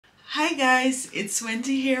Hi guys, it's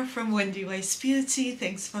Wendy here from Wendy Wise Beauty.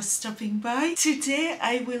 Thanks for stopping by. Today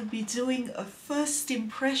I will be doing a first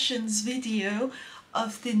impressions video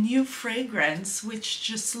of the new fragrance which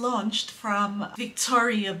just launched from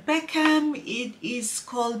Victoria Beckham. It is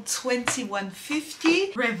called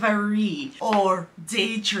 2150 Reverie or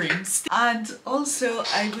Daydreams. And also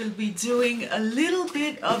I will be doing a little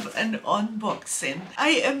bit of an unboxing.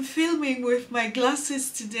 I am filming with my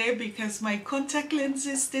glasses today because my contact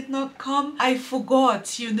lenses did not come. I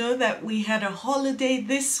forgot, you know, that we had a holiday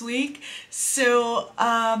this week, so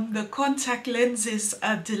the contact lenses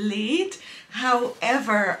are delayed.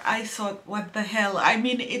 However, I thought, what the hell? I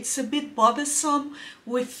mean, it's a bit bothersome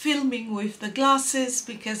with filming with the glasses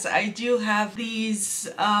because I do have these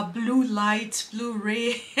blue light,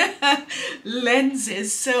 Blu-ray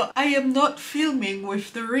lenses. So I am not filming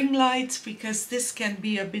with the ring light because this can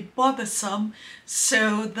be a bit bothersome.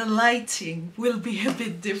 So the lighting will be a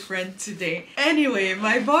bit different today. Anyway,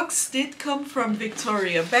 my box did come from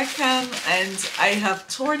Victoria Beckham and I have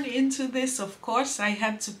torn into this. Of course, I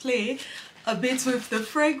had to play a bit with the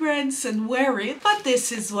fragrance and wear it, but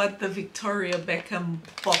this is what the Victoria Beckham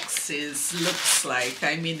boxes looks like.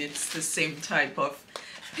 I mean, it's the same type of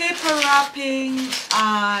paper wrapping,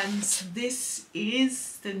 and this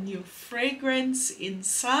is the new fragrance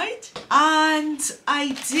inside. And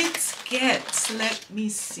I did get, let me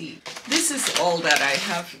see, this is all that I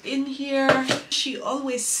have in here. She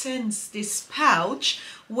always sends this pouch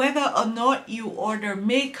whether or not you order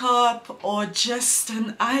makeup or just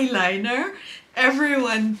an eyeliner.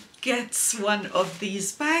 Everyone gets one of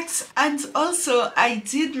these bags. And also I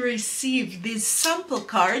did receive these sample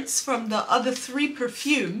cards from the other 3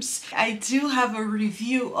 perfumes. I do have a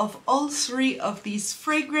review of all 3 of these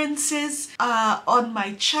fragrances on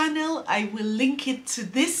my channel. I will link it to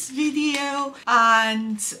this video,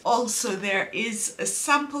 and also there is a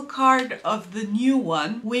sample card of the new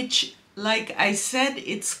one, which, like I said,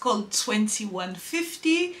 it's called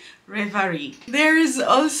 2150 Reverie. There is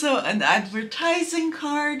also an advertising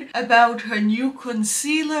card about her new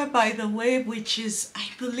concealer, by the way, which is, I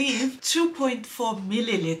believe, 2.4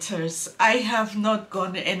 milliliters. I have not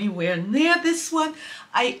gone anywhere near this one.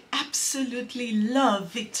 I absolutely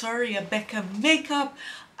love Victoria Beckham makeup.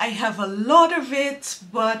 I have a lot of it,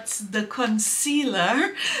 but the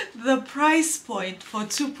concealer, the price point for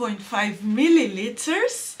 2.5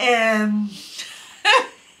 milliliters,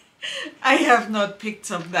 I have not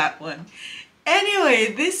picked up that one.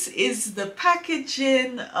 Anyway, this is the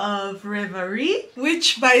packaging of Reverie,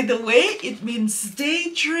 which, by the way, it means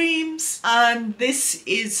daydreams. And this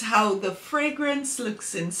is how the fragrance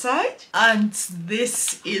looks inside. And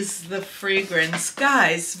this is the fragrance.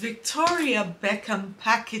 Guys, Victoria Beckham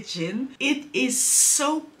packaging, it is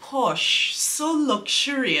so posh, so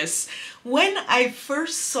luxurious. When I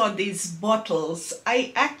first saw these bottles,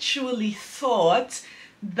 I actually thought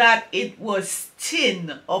that it was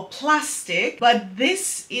tin or plastic, but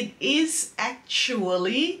this, it is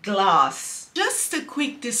actually glass. Just a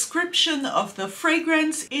quick description of the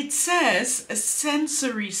fragrance. It says a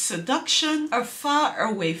sensory seduction, a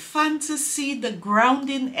faraway fantasy, the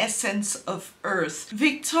grounding essence of earth.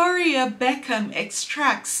 Victoria Beckham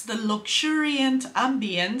extracts the luxuriant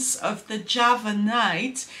ambience of the Java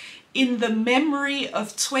night in the memory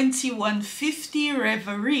of 2150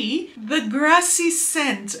 Reverie, the grassy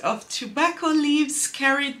scent of tobacco leaves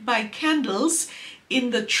carried by candles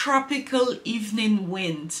in the tropical evening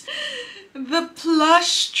wind. The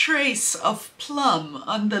plush trace of plum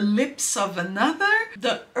on the lips of another,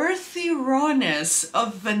 the earthy rawness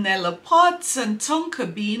of vanilla pods and tonka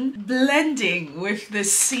bean blending with the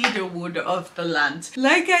cedar wood of the land.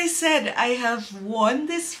 Like I said, I have worn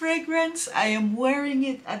this fragrance. I am wearing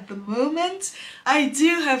it at the moment. I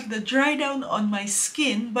do have the dry down on my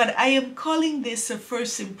skin, but I am calling this a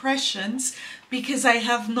first impressions because I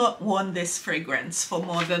have not worn this fragrance for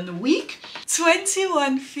more than a week.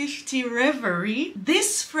 2150 Reverie.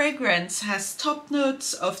 This fragrance has top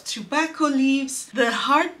notes of tobacco leaves. The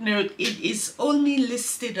heart note, it is only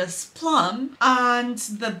listed as plum, and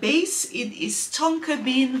the base, it is tonka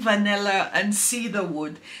bean, vanilla and cedar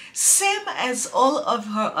wood. Same as all of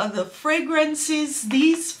her other fragrances.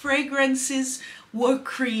 These fragrances were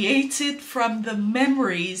created from the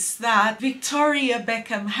memories that Victoria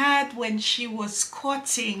Beckham had when she was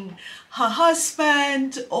courting her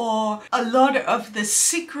husband, or a lot of the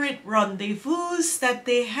secret rendezvous that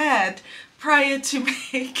they had prior to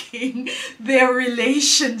making their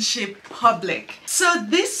relationship public. So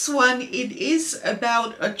this one, it is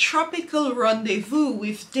about a tropical rendezvous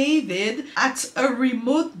with David at a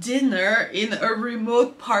remote dinner in a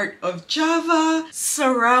remote part of Java,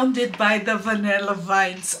 surrounded by the vanilla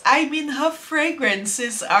vines. I mean, her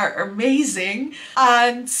fragrances are amazing,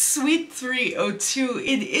 and Sweet 302,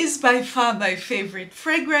 it is by far my favorite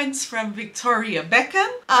fragrance from Victoria Beckham,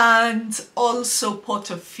 and also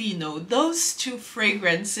Portofino. Those two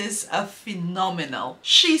fragrances are phenomenal.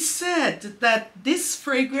 She said that this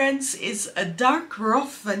fragrance is a dark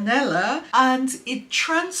rough vanilla, and it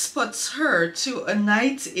transports her to a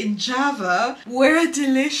night in Java where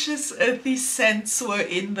delicious earthy scents were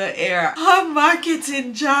in the air. Her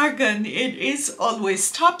marketing jargon, it is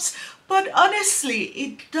always tops, but honestly,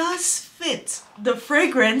 it does fit the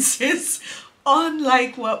fragrances,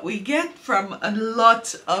 unlike what we get from a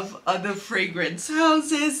lot of other fragrance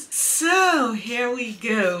houses. So here we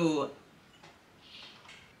go.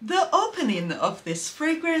 The opening of this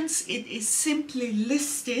fragrance, it is simply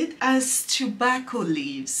listed as tobacco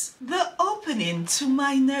leaves. The opening to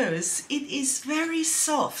my nose, it is very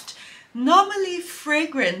soft. Normally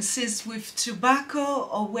fragrances with tobacco,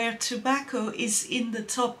 or where tobacco is in the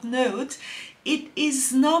top note, it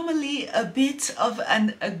is normally a bit of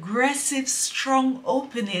an aggressive, strong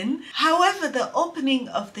opening. However, the opening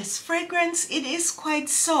of this fragrance, it is quite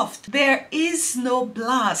soft. There is no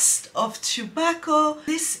blast of tobacco.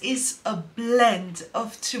 This is a blend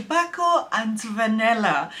of tobacco and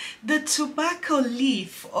vanilla. The tobacco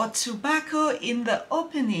leaf or tobacco in the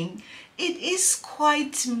opening, it is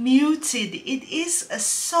quite muted. It is a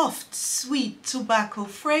soft, sweet tobacco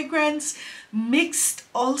fragrance mixed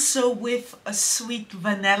also with a sweet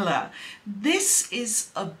vanilla. This is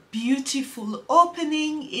a beautiful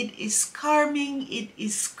opening. It is calming, it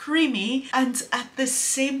is creamy, and at the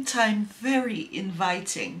same time very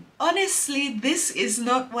inviting. Honestly, this is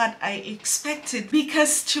not what I expected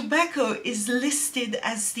because tobacco is listed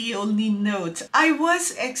as the only note. I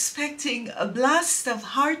was expecting a blast of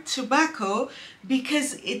hard tobacco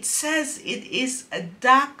because it says it is a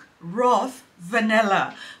dark, rough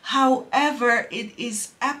vanilla. However, it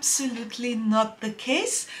is absolutely not the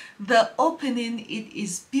case. The opening, it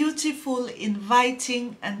is beautiful,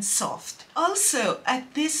 inviting, and soft. Also,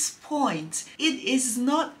 at this point, it is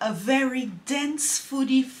not a very dense,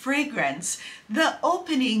 foody fragrance. The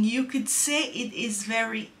opening, you could say it is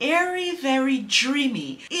very airy, very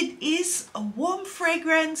dreamy. It is a warm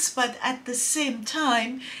fragrance, but at the same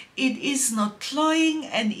time, it is not cloying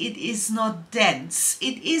and it is not dense.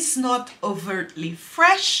 It is not overtly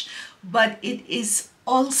fresh, but it is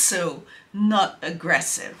also not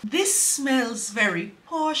aggressive. This smells very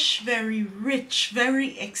posh, very rich,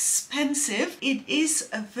 very expensive. It is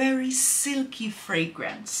a very silky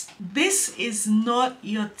fragrance. This is not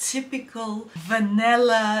your typical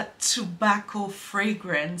vanilla tobacco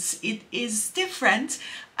fragrance. It is different,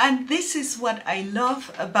 and this is what I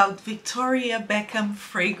love about Victoria Beckham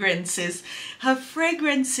fragrances. Her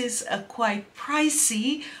fragrances are quite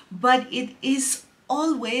pricey, but it is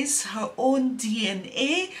always her own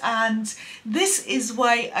DNA, and this is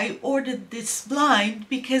why I ordered this blind,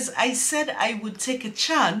 because I said I would take a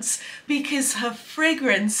chance because her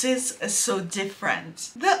fragrances are so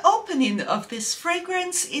different. The opening of this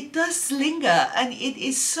fragrance, it does linger and it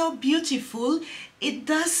is so beautiful. It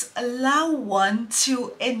does allow one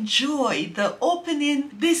to enjoy the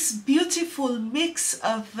opening, this beautiful mix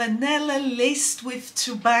of vanilla laced with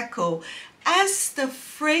tobacco. As the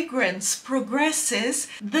fragrance progresses,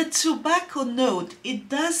 the tobacco note, it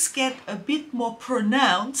does get a bit more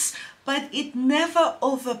pronounced, but it never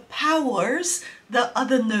overpowers the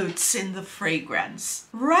other notes in the fragrance.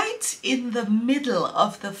 Right in the middle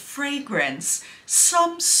of the fragrance,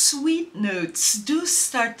 some sweet notes do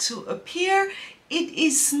start to appear. It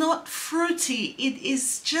is not fruity, it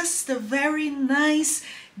is just a very nice,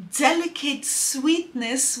 delicate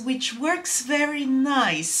sweetness which works very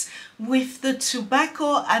nice with the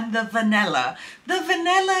tobacco and the vanilla. The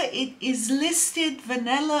vanilla, it is listed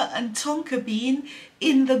vanilla and tonka bean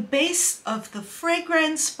in the base of the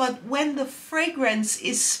fragrance, but when the fragrance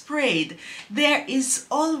is sprayed, there is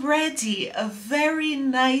already a very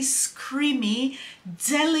nice, creamy,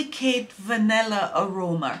 delicate vanilla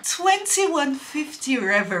aroma. 2150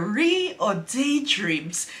 Reverie or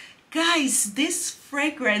Daydreams. Guys, this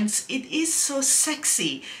fragrance, it is so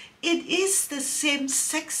sexy. It is the same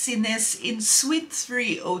sexiness in Sweet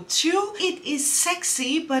 302. It is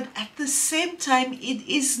sexy, but at the same time, it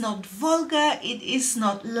is not vulgar, it is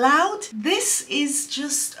not loud. This is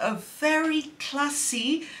just a very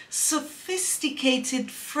classy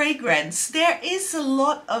sophisticated fragrance. There is a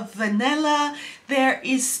lot of vanilla, there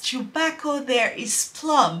is tobacco, there is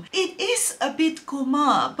plum. It is a bit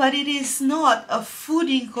gourmand, but it is not a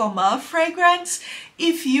foodie gourmand fragrance.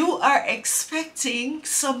 If you are expecting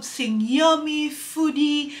something yummy,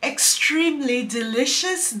 foodie, extremely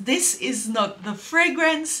delicious, this is not the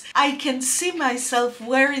fragrance. I can see myself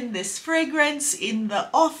wearing this fragrance in the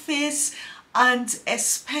office and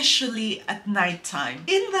especially at nighttime.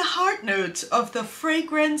 In the heart note of the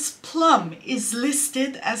fragrance, plum is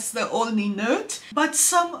listed as the only note, but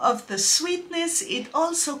some of the sweetness, it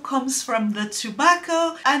also comes from the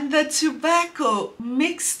tobacco, and the tobacco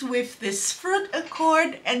mixed with this fruit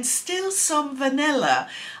accord and still some vanilla.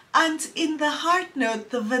 And in the heart note,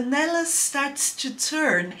 the vanilla starts to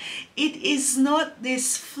turn. It is not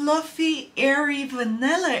this fluffy, airy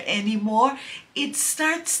vanilla anymore. It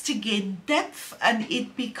starts to gain depth and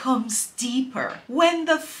it becomes deeper. When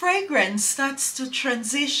the fragrance starts to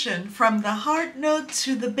transition from the heart note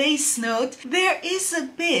to the base note, there is a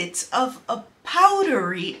bit of a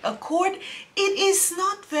powdery accord. It is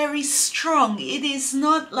not very strong. It is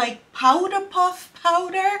not like powder puff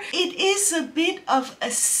powder. It is a bit of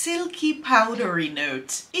a silky powdery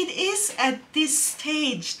note. It is at this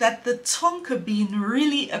stage that the tonka bean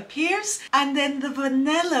really appears, and then the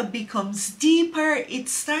vanilla becomes deeper. It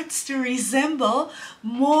starts to resemble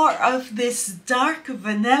more of this dark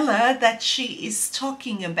vanilla that she is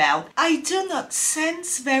talking about. I do not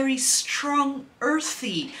sense very strong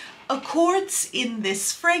earthy accords in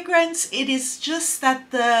this fragrance. It is just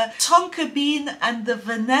that the tonka bean and the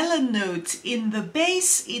vanilla note in the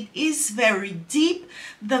base, it is very deep.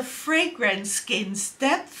 The fragrance gains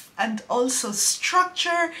depth and also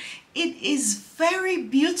structure. It is very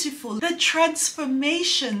beautiful. The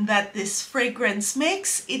transformation that this fragrance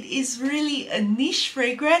makes, it is really a niche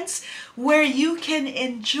fragrance where you can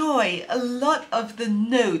enjoy a lot of the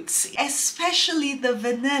notes, especially the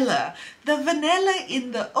vanilla. The vanilla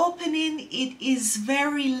in the opening, it is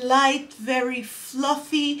very light, very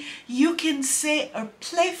fluffy. You can say a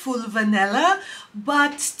playful vanilla,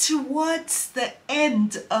 but towards the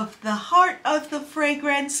end of the heart of the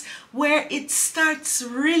fragrance, where it starts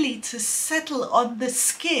really to settle on the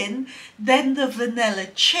skin, then the vanilla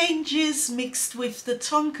changes mixed with the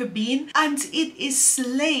tonka bean, and it is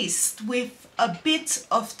laced with a bit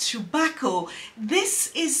of tobacco.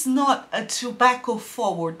 This is not a tobacco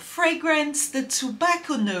forward fragrance. The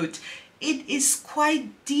tobacco note, it is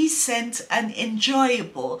quite decent and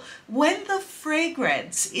enjoyable. When the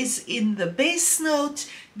fragrance is in the base note,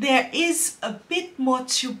 there is a bit more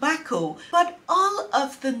tobacco, but all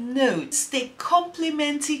of the notes, they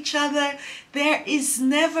complement each other. There is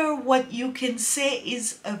never what you can say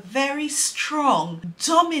is a very strong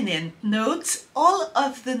dominant note. All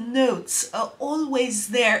of the notes are always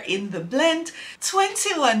there in the blend.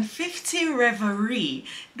 2150 Reverie,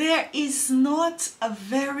 there is not a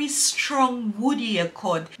very strong woody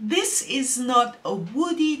accord. This is not a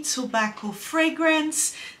woody tobacco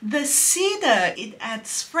fragrance. The cedar, it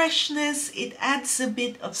adds freshness, it adds a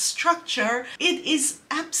bit of structure. It is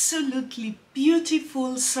absolutely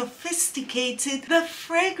beautiful, sophisticated. The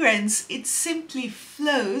fragrance, it simply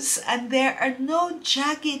flows and there are no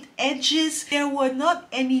jagged edges. There were not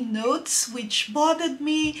any notes which bothered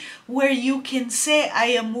me where you can say I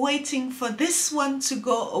am waiting for this one to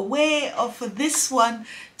go away or for this one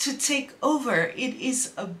to take over. It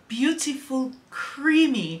is a beautiful,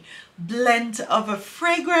 creamy blend of a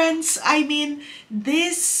fragrance. I mean,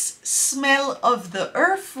 this smell of the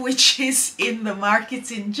earth, which is in the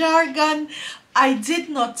marketing jargon, I did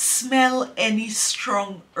not smell any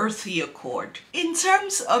strong earthy accord. In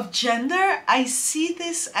terms of gender, I see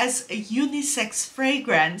this as a unisex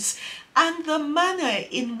fragrance, and the manner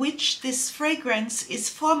in which this fragrance is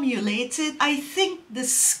formulated, I think the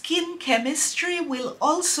skin chemistry will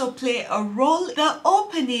also play a role. The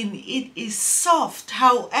opening, it is soft.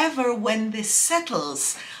 However, when this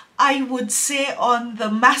settles, I would say on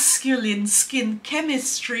the masculine skin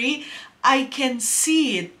chemistry, I can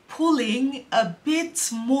see it pulling a bit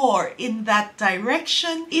more in that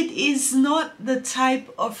direction. It is not the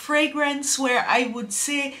type of fragrance where I would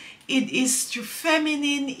say it is too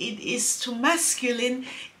feminine, it is too masculine.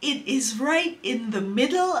 It is right in the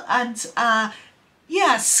middle, and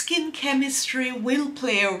yeah, skin chemistry will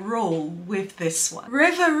play a role with this one.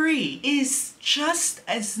 Reverie is just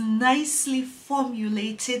as nicely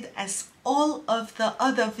formulated as all of the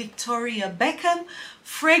other Victoria Beckham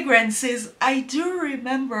fragrances. I do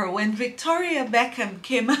remember when Victoria Beckham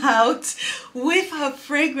came out with her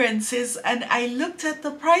fragrances and I looked at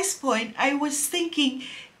the price point, I was thinking,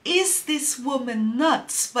 is this woman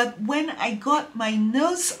nuts? But when I got my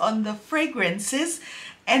nose on the fragrances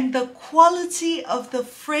and the quality of the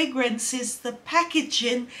fragrances, the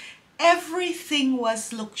packaging, everything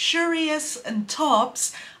was luxurious and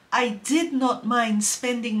tops. I did not mind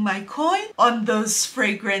spending my coin on those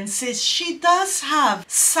fragrances. She does have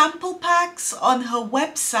sample packs on her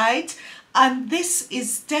website, and this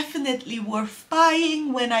is definitely worth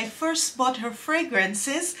buying. When I first bought her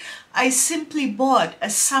fragrances, I simply bought a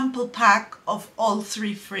sample pack of all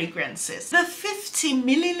 3 fragrances. The 50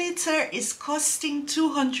 milliliter is costing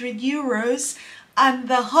 €200 and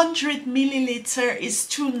the 100 milliliter is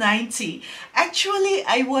 $290. Actually,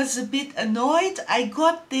 I was a bit annoyed. I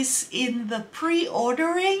got this in the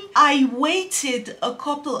pre-ordering. I waited a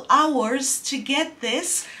couple hours to get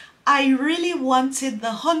this. I really wanted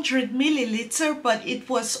the 100 milliliter, but it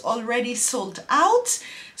was already sold out.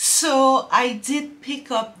 So I did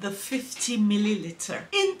pick up the 50 milliliter.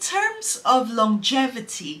 In terms of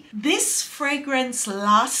longevity, this fragrance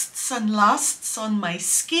lasts and lasts on my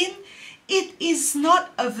skin. It is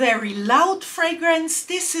not a very loud fragrance.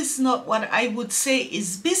 This is not what I would say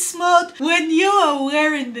is bismuth. When you are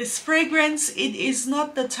wearing this fragrance, it is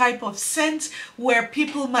not the type of scent where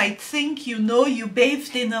people might think, you know, you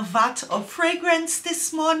bathed in a vat of fragrance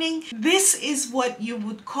this morning. This is what you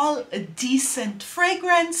would call a decent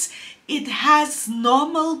fragrance. It has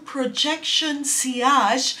normal projection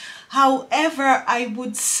sillage. However, I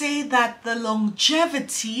would say that the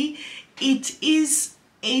longevity, it is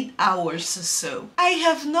 8 hours or so. I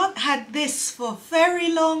have not had this for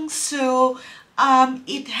very long, so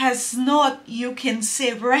it has not, you can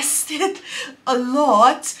say, rested a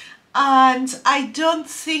lot. And I don't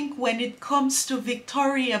think when it comes to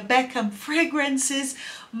Victoria Beckham fragrances,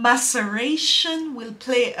 maceration will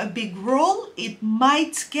play a big role. It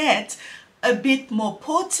might get a bit more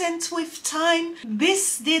potent with time.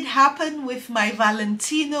 This did happen with my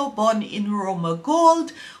Valentino Born in Roma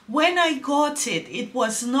Gold. When I got it, it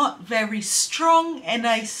was not very strong, and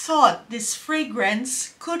I thought this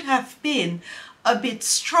fragrance could have been a bit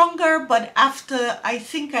stronger, but after I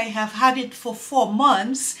think I have had it for 4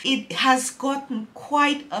 months, it has gotten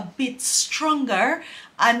quite a bit stronger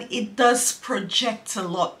and it does project a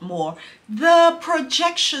lot more. The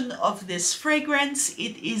projection of this fragrance,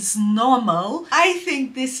 it is normal. I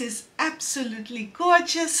think this is absolutely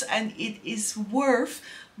gorgeous and it is worth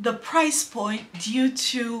the price point due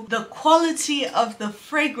to the quality of the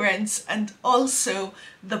fragrance and also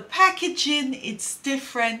the packaging. It's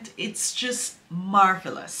different. It's just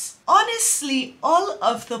marvelous. Honestly, all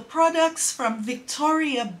of the products from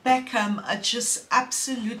Victoria Beckham are just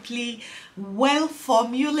absolutely well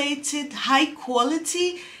formulated, high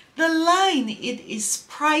quality. The line, it is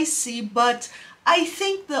pricey, but I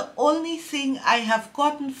think the only thing I have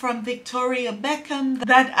gotten from Victoria Beckham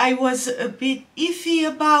that I was a bit iffy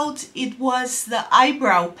about, it was the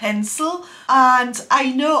eyebrow pencil. And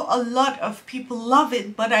I know a lot of people love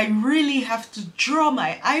it, but I really have to draw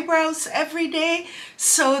my eyebrows every day.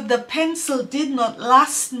 So the pencil did not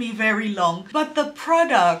last me very long. But the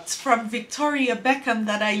products from Victoria Beckham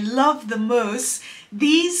that I love the most,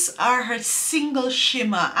 these are her single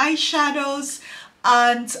shimmer eyeshadows.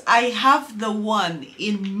 And I have the one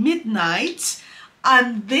in Midnight,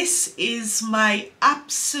 and this is my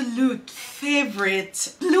absolute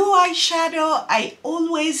favorite blue eyeshadow. I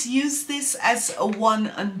always use this as a one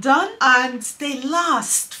and done, and they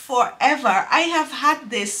last forever. I have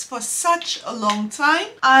had this for such a long time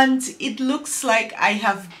and it looks like I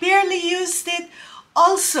have barely used it.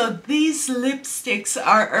 Also, these lipsticks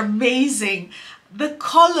are amazing. The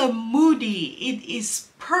color Moody, it is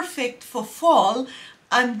perfect for fall,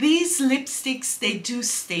 and these lipsticks, they do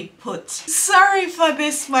stay put. Sorry for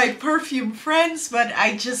this, my perfume friends, but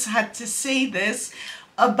I just had to say this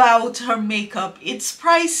about her makeup. It's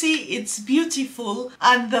pricey, it's beautiful,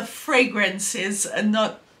 and the fragrances are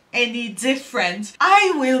not any different.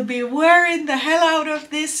 I will be wearing the hell out of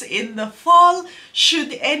this in the fall.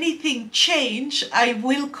 Should anything change, I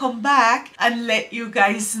will come back and let you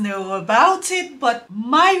guys know about it. But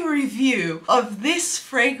my review of this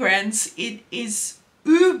fragrance, it is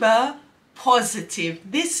uber positive.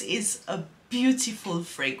 This is a beautiful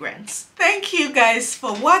fragrance. Thank you guys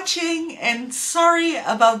for watching, and sorry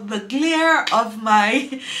about the glare of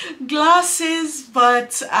my glasses,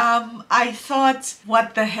 but I thought,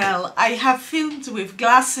 what the hell, I have filmed with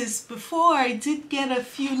glasses before. I did get a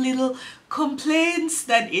few little complaints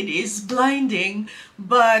that it is blinding,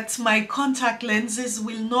 but my contact lenses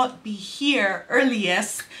will not be here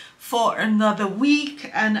earliest for another week,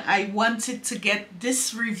 and I wanted to get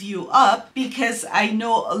this review up because I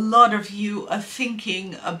know a lot of you are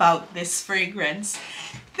thinking about this fragrance.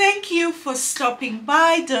 Thank you for stopping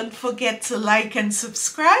by. Don't forget to like and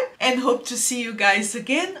subscribe, and hope to see you guys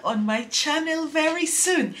again on my channel very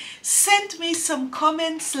soon. Send me some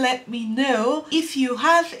comments. Let me know if you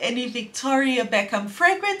have any Victoria Beckham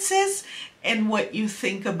fragrances and what you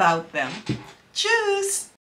think about them. Tschüss!